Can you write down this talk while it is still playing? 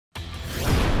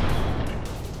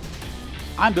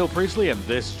I'm Bill Priestley, and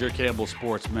this is your Campbell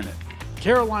Sports Minute.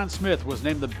 Caroline Smith was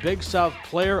named the Big South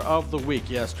Player of the Week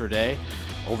yesterday.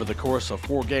 Over the course of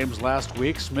 4 games last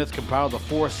week, Smith compiled a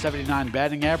 .479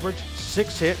 batting average,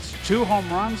 6 hits, 2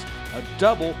 home runs, a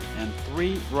double, and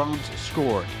 3 runs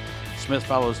scored. Smith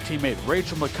follows teammate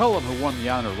Rachel McCullum, who won the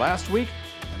honor last week,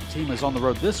 and the team is on the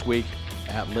road this week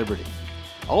at Liberty.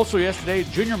 Also yesterday,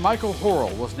 junior Michael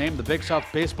Horrell was named the Big South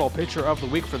Baseball Pitcher of the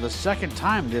Week for the 2nd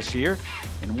time this year.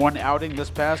 In one outing this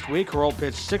past week, Horrell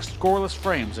pitched 6 scoreless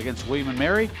frames against William &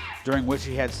 Mary, during which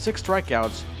he had 6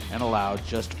 strikeouts and allowed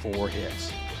just 4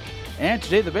 hits. And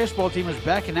today, the baseball team is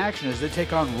back in action as they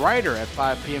take on Ryder at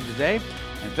 5 p.m. today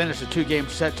and finish a 2-game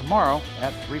set tomorrow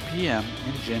at 3 p.m.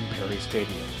 in Jim Perry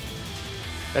Stadium.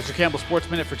 That's your Campbell Sports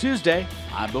Minute for Tuesday.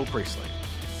 I'm Bill Priestley.